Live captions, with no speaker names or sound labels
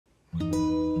酒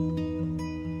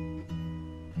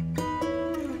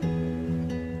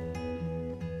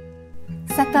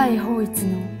井抱一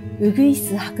の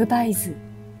鶯白梅図。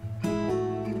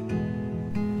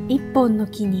一本の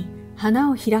木に花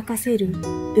を開かせる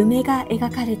梅が描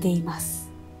かれていま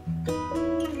す。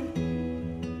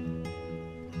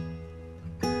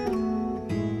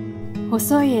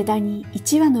細い枝に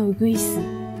一羽のウグイス。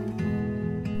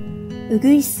ウ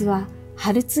グイスは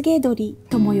春告げ鳥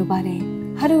とも呼ばれ、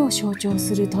春を象徴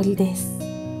する鳥です。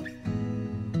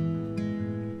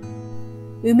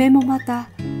梅もまた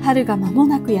春が間も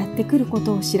なくやってくるこ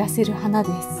とを知らせる花で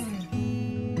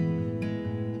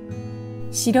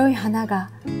す。白い花が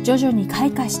徐々に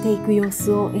開花していく様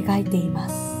子を描いていま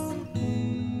す。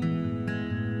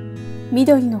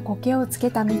緑の苔をつ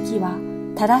けた幹は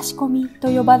垂らし込みと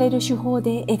呼ばれる手法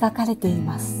で描かれてい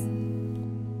ます。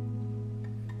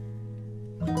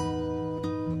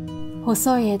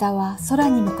細い枝は空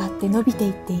に向かって伸びて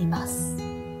いっています。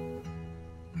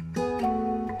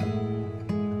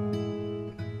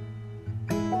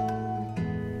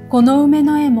この梅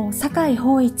の絵も酒井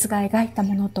抱一が描いた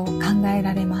ものと考え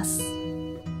られます。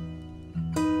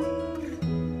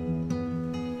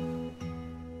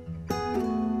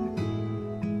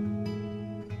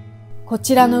こ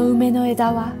ちらの梅の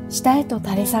枝は下へと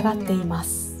垂れ下がっていま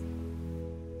す。